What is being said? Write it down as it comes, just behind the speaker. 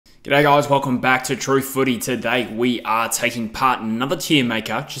G'day guys, welcome back to True Footy. Today we are taking part in another tier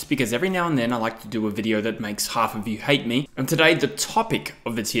maker, just because every now and then I like to do a video that makes half of you hate me. And today the topic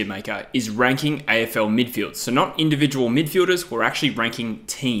of the tier maker is ranking AFL midfield. So not individual midfielders, we're actually ranking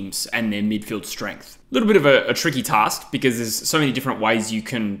teams and their midfield strength. A little bit of a tricky task because there's so many different ways you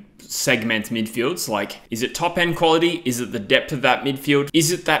can segment midfields. Like, is it top end quality? Is it the depth of that midfield?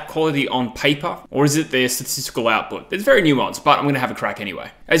 Is it that quality on paper? Or is it their statistical output? It's very nuanced, but I'm going to have a crack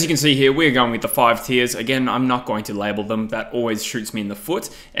anyway. As you can see here, we're going with the 5 tiers. Again, I'm not going to label them. That always shoots me in the foot.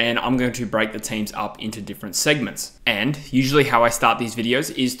 And I'm going to break the teams up into different segments. And usually how I start these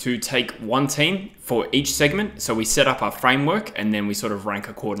videos is to take one team for each segment. So we set up our framework and then we sort of rank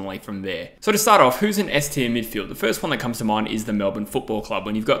accordingly from there. So to start off, who's an S tier midfield? The first one that comes to mind is the Melbourne Football Club.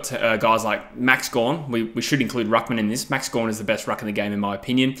 When you've got guys like Max Gawn, we should include Ruckman in this. Max Gawn is the best ruck in the game in my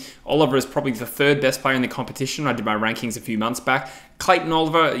opinion. Oliver is probably the 3rd best player in the competition. I did my rankings a few months back. Clayton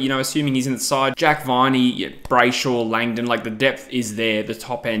Oliver, assuming he's in the side. Jack Viney, Brayshaw, Langdon, like the depth is there, the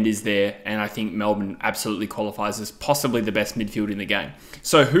top end is there, and I think Melbourne absolutely qualifies as possibly the best midfield in the game.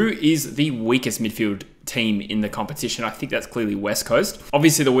 So who is the weakest midfield team in the competition? I think that's clearly West Coast.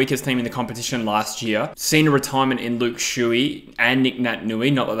 Obviously the weakest team in the competition last year. Seen a retirement in Luke Shuey and Nick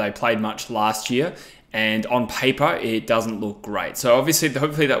Naitanui, not that they played much last year. And on paper, it doesn't look great. So obviously,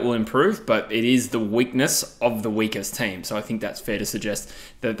 hopefully that will improve, but it is the weakness of the weakest team. So I think that's fair to suggest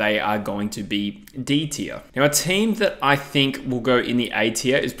that they are going to be D tier. Now, a team that I think will go in the A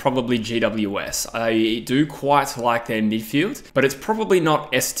tier is probably GWS. I do quite like their midfield, but it's probably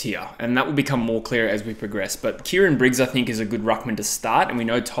not S tier. And that will become more clear as we progress. But Kieran Briggs, I think, is a good ruckman to start. And we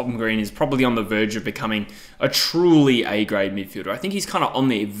know Tom Green is probably on the verge of becoming a truly A-grade midfielder. I think he's kind of on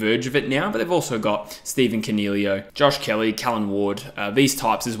the verge of it now, but they've also got Stephen Cornelio, Josh Kelly, Callan Ward, these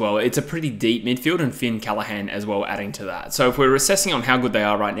types as well. It's a pretty deep midfield, and Finn Callahan as well adding to that. So if we're assessing on how good they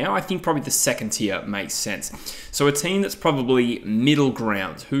are right now, I think probably the 2nd tier makes sense. So a team that's probably middle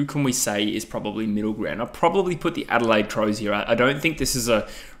ground. Who can we say is probably middle ground? I'll probably put the Adelaide Crows here. I don't think this is a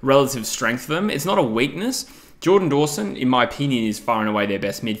relative strength for them. It's not a weakness. Jordan Dawson, in my opinion, is far and away their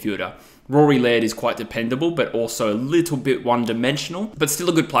best midfielder. Rory Laird is quite dependable, but also a little bit one-dimensional, but still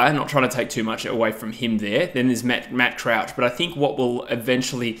a good player, not trying to take too much away from him there. Then there's Matt Crouch, but I think what will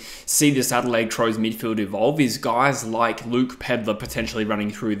eventually see this Adelaide Crows midfield evolve is guys like Luke Pedler potentially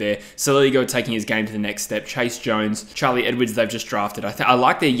running through there, Saligo taking his game to the next step, Chase Jones, Charlie Edwards they've just drafted. I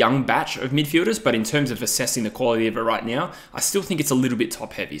like their young batch of midfielders, but in terms of assessing the quality of it right now, I still think it's a little bit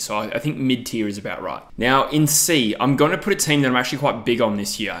top-heavy, so I think mid-tier is about right. Now, in C, I'm going to put a team that I'm actually quite big on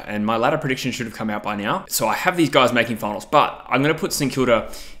this year, and my ladder prediction should have come out by now. So I have these guys making finals, but I'm going to put St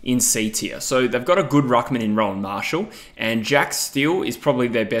Kilda in C tier. So they've got a good ruckman in Rowan Marshall, and Jack Steele is probably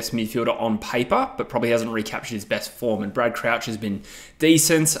their best midfielder on paper, but probably hasn't recaptured his best form. And Brad Crouch has been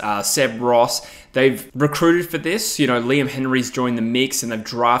decent. Seb Ross, they've recruited for this. Liam Henry's joined the mix, and they've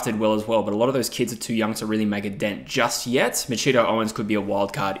drafted well as well. But a lot of those kids are too young to really make a dent just yet. Machito Owens could be a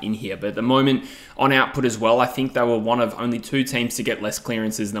wild card in here, but at the moment on output as well, I think they were one of only 2 teams to get less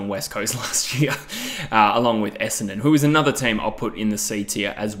clearances than West Coast last year, along with Essendon, who is another team I'll put in the C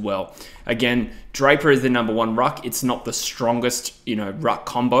tier as well. Again, Draper is the #1 ruck. It's not the strongest, ruck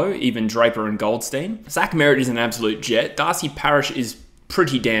combo, even Draper and Goldstein. Zach Merritt is an absolute jet. Darcy Parish is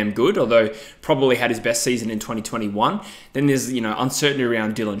pretty damn good, although probably had his best season in 2021. Then there's, uncertainty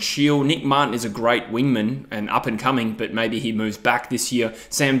around Dylan Shield. Nick Martin is a great wingman and up and coming, but maybe he moves back this year.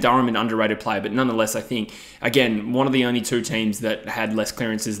 Sam Durham, an underrated player, but nonetheless, I think, again, one of the only 2 teams that had less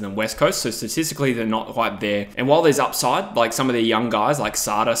clearances than West Coast, so statistically, they're not quite there. And while there's upside, like some of their young guys, like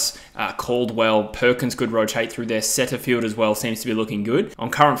Sardis, Caldwell, Perkins could rotate through their Setterfield as well, seems to be looking good. On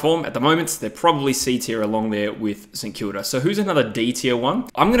current form, at the moment, they're probably C tier along there with St Kilda. So who's another D tier one?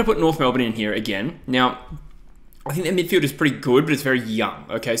 I'm going to put North Melbourne in here again. Now, I think their midfield is pretty good, but it's very young.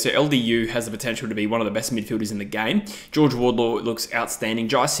 Okay, so LDU has the potential to be one of the best midfielders in the game. George Wardlaw looks outstanding.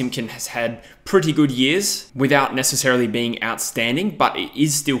 Jai Simpkin has had pretty good years without necessarily being outstanding, but it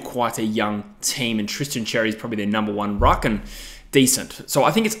is still quite a young team, and Tristan Cherry is probably their #1 ruck, and decent. So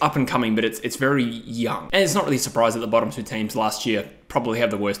I think it's up and coming, but it's very young. And it's not really a surprise that the bottom 2 teams last year probably have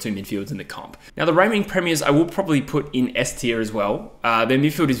the worst 2 midfields in the comp. Now, the reigning premiers I will probably put in S tier as well. Their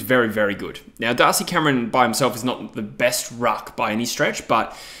midfield is very, very good. Now, Darcy Cameron by himself is not the best ruck by any stretch,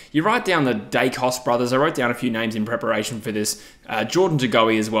 but you write down the Dacos brothers. I wrote down a few names in preparation for this. Jordan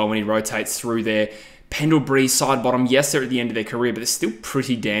DeGoey as well when he rotates through there. Pendlebury, side bottom, yes, they're at the end of their career, but they're still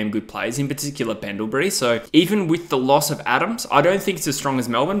pretty damn good players, in particular Pendlebury. So even with the loss of Adams, I don't think it's as strong as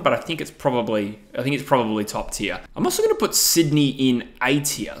Melbourne, but I think it's probably top tier. I'm also going to put Sydney in A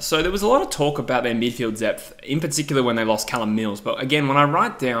tier. So there was a lot of talk about their midfield depth, in particular when they lost Callum Mills. But again, when I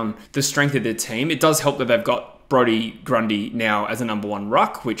write down the strength of their team, it does help that they've got Brodie Grundy now as a #1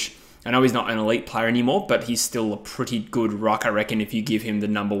 ruck, which I know he's not an elite player anymore, but he's still a pretty good ruck, I reckon, if you give him the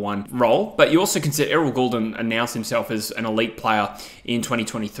 #1 role. But you also consider Errol Goulden announced himself as an elite player in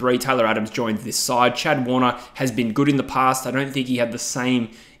 2023. Taylor Adams joined this side. Chad Warner has been good in the past. I don't think he had the same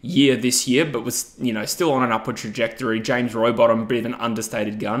year this year, but was, still on an upward trajectory. James Rowbottom, a bit of an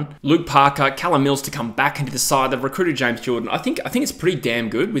understated gun. Luke Parker, Callum Mills to come back into the side. They've recruited James Jordan. I think it's pretty damn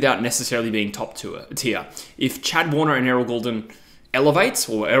good without necessarily being top tier. If Chad Warner and Errol Goulden elevates,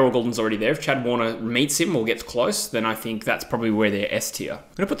 or Errol Goulden's already there, if Chad Warner meets him or gets close, then I think that's probably where they're S tier. I'm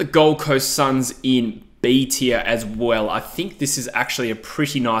going to put the Gold Coast Suns in B tier as well. I think this is actually a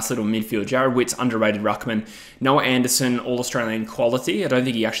pretty nice little midfield. Jared Witt's underrated ruckman. Noah Anderson, All-Australian quality. I don't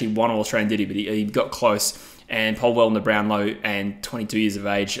think he actually won All-Australian, did he? But he got close. And Paul Wellner, Brownlow, and 22 years of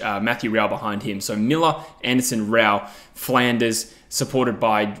age. Matthew Rao behind him. So Miller, Anderson, Rao, Flanders, supported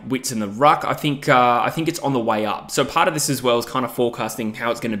by Witts in the ruck. I think it's on the way up. So part of this as well is kind of forecasting how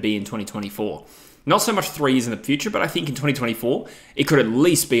it's going to be in 2024. Not so much 3 years in the future, but I think in 2024, it could at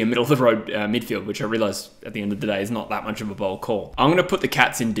least be a middle-of-the-road midfield, which I realise at the end of the day is not that much of a bold call. I'm going to put the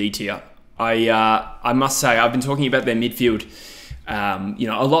Cats in D tier. I must say, I've been talking about their midfield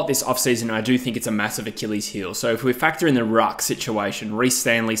a lot this offseason, and I do think it's a massive Achilles heel. So if we factor in the ruck situation, Reece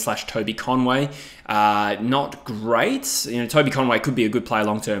Stanley / Toby Conway, not great. Toby Conway could be a good player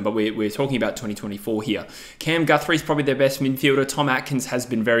long term, but we're talking about 2024 here. Cam Guthrie's probably their best midfielder. Tom Atkins has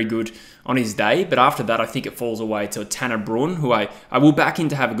been very good on his day, but after that, I think it falls away to Tanner Bruhn, who I will back in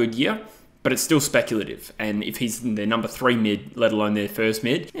to have a good year. But it's still speculative. And if he's in their #3 mid, let alone their first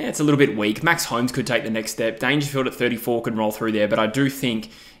mid, it's a little bit weak. Max Holmes could take the next step. Dangerfield at 34 could roll through there. But I do think,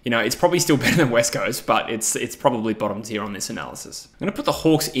 it's probably still better than West Coast, but it's probably bottom tier on this analysis. I'm going to put the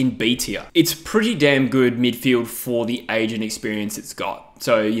Hawks in B tier. It's pretty damn good midfield for the age and experience it's got.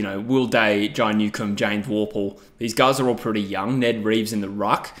 So, Will Day, John Newcomb, James Warple, these guys are all pretty young. Ned Reeves in the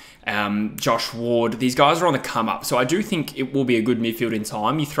ruck. Josh Ward, these guys are on the come up. So I do think it will be a good midfield in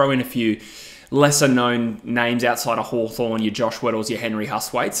time. You throw in a few lesser known names outside of Hawthorn, your Josh Weddles, your Henry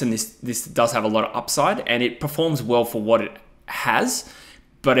Hustwaits, and this does have a lot of upside, and it performs well for what it has.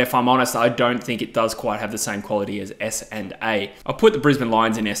 But if I'm honest, I don't think it does quite have the same quality as S and A. I'll put the Brisbane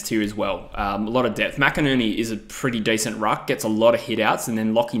Lions in S tier as well. A lot of depth. McInerney is a pretty decent ruck, gets a lot of hit outs, and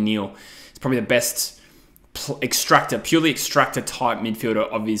then Lachie Neale is probably the best purely extractor type midfielder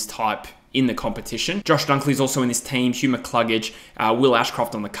of his type in the competition. Josh Dunkley's also in this team. Hugh McCluggage, Will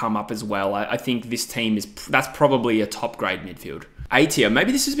Ashcroft on the come up as well. I think this team that's probably a top grade midfield. A tier,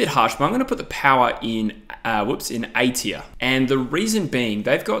 maybe this is a bit harsh, but I'm going to put the Power in A tier. And the reason being,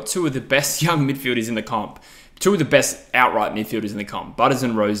 they've got two of the best young midfielders in the comp, two of the best outright midfielders in the comp, Butters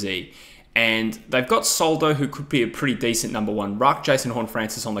and Rosie. And they've got Soldo, who could be a pretty decent #1 ruck. Jason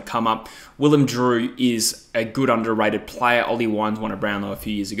Horne-Francis on the come-up. Willem Drew is a good underrated player. Ollie Wines won a Brownlow a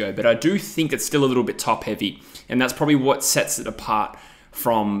few years ago. But I do think it's still a little bit top-heavy. And that's probably what sets it apart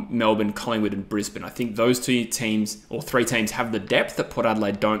from Melbourne, Collingwood, and Brisbane. I think those two teams, or three teams, have the depth that Port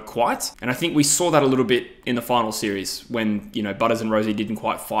Adelaide don't quite. And I think we saw that a little bit in the final series when, Butters and Rosie didn't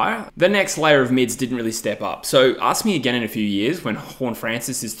quite fire. The next layer of mids didn't really step up. So ask me again in a few years when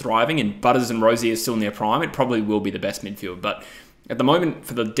Horne-Francis is thriving and Butters and Rosie are still in their prime, it probably will be the best midfield. But at the moment,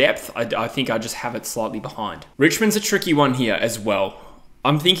 for the depth, I think I just have it slightly behind. Richmond's a tricky one here as well.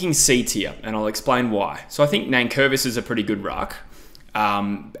 I'm thinking C tier, and I'll explain why. So I think Nankervis is a pretty good ruck.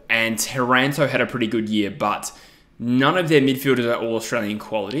 And Taranto had a pretty good year, but none of their midfielders are All-Australian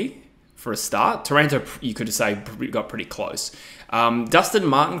quality for a start. Taranto, you could say, got pretty close. Dustin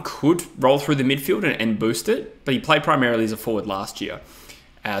Martin could roll through the midfield and boost it, but he played primarily as a forward last year.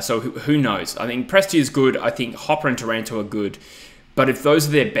 So who knows? I think Presti is good. I think Hopper and Taranto are good. But if those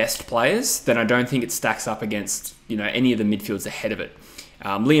are their best players, then I don't think it stacks up against any of the midfields ahead of it.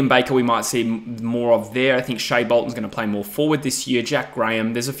 Liam Baker, we might see more of there. I think Shea Bolton's going to play more forward this year. Jack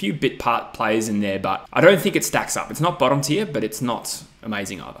Graham, there's a few bit part players in there, but I don't think it stacks up. It's not bottom tier, but it's not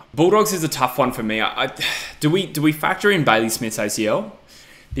amazing either. Bulldogs is a tough one for me. Do we factor in Bailey Smith's ACL?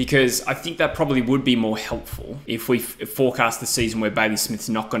 Because I think that probably would be more helpful if we forecast the season where Bailey Smith's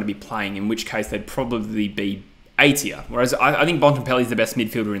not going to be playing, in which case they'd probably be A tier. Whereas I think Bontempelli's the best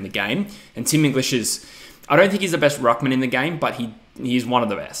midfielder in the game, and Tim English is... I don't think he's the best ruckman in the game, but he is one of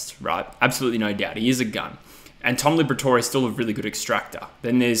the best, right? Absolutely no doubt. He is a gun. And Tom Liberatore is still a really good extractor.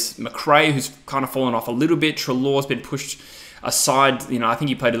 Then there's McRae, who's kind of fallen off a little bit. Treloar's been pushed aside. You know, I think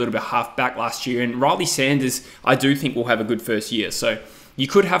he played a little bit half back last year. And Riley Sanders, I do think will have a good first year. So you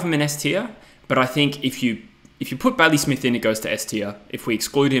could have him in S tier, but I think if you put Bailey Smith in, it goes to S tier. If we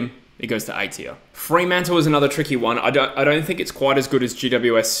exclude him, it goes to A tier. Fremantle is another tricky one. I don't think it's quite as good as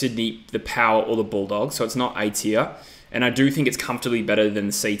GWS Sydney, the Power, or the Bulldogs, so it's not A tier. And I do think it's comfortably better than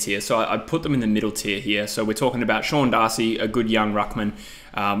the C tier, so I'd put them in the middle tier here. So we're talking about Sean Darcy, a good young ruckman,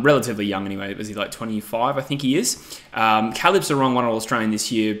 relatively young anyway. Was he like 25? I think he is. Caleb's the wrong one All-Australian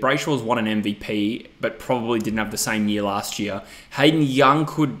this year. Brayshaw's won an MVP, but probably didn't have the same year last year. Hayden Young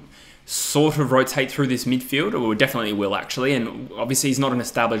could sort of rotate through this midfield, or definitely will actually, and obviously he's not an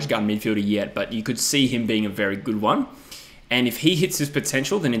established gun midfielder yet, but you could see him being a very good one. And if he hits his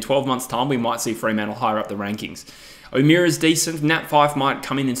potential, then in 12 months' time, we might see Fremantle higher up the rankings. O'Meara's decent. Nat Fyfe might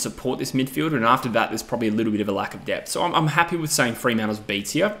come in and support this midfield, and after that, there's probably a little bit of a lack of depth. So I'm happy with saying Fremantle's B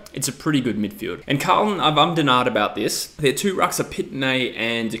tier. It's a pretty good midfield. And Carlton, I've ummed about this. Their two rucks are Pitney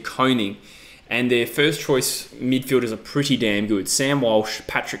and Koning, and their first choice midfielders are pretty damn good. Sam Walsh,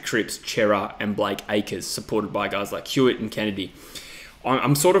 Patrick Cripps, Chera, and Blake Acres, supported by guys like Hewitt and Kennedy.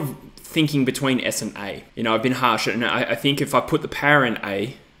 I'm sort of thinking between S and A. You know, I've been harsh, and I think if I put the Power in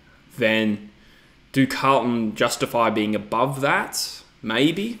A, then do Carlton justify being above that?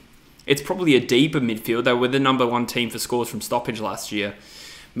 Maybe. It's probably a deeper midfield. They were the #1 team for scores from stoppage last year.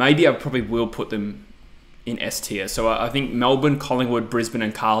 Maybe I probably will put them in S tier. So I think Melbourne, Collingwood, Brisbane,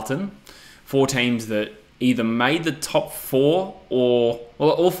 and Carlton, 4 teams that either made the top 4 or,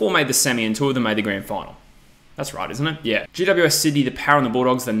 well, all 4 made the semi and 2 of them made the grand final. That's right, isn't it? Yeah. GWS Sydney, the Power, and the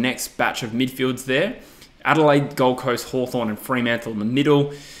Bulldogs, the next batch of midfields there. Adelaide, Gold Coast, Hawthorn, and Fremantle in the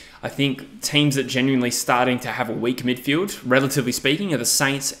middle. I think teams that genuinely starting to have a weak midfield, relatively speaking, are the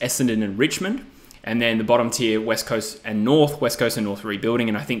Saints, Essendon, and Richmond. And then the bottom tier, West Coast and North. West Coast and North rebuilding.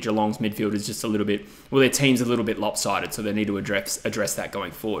 And I think Geelong's midfield is just a little bit, well, their team's a little bit lopsided, so they need to address that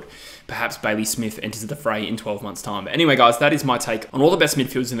going forward. Perhaps Bailey Smith enters the fray in 12 months' time. But anyway, guys, that is my take on all the best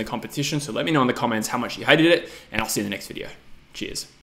midfields in the competition. So let me know in the comments how much you hated it, and I'll see you in the next video. Cheers.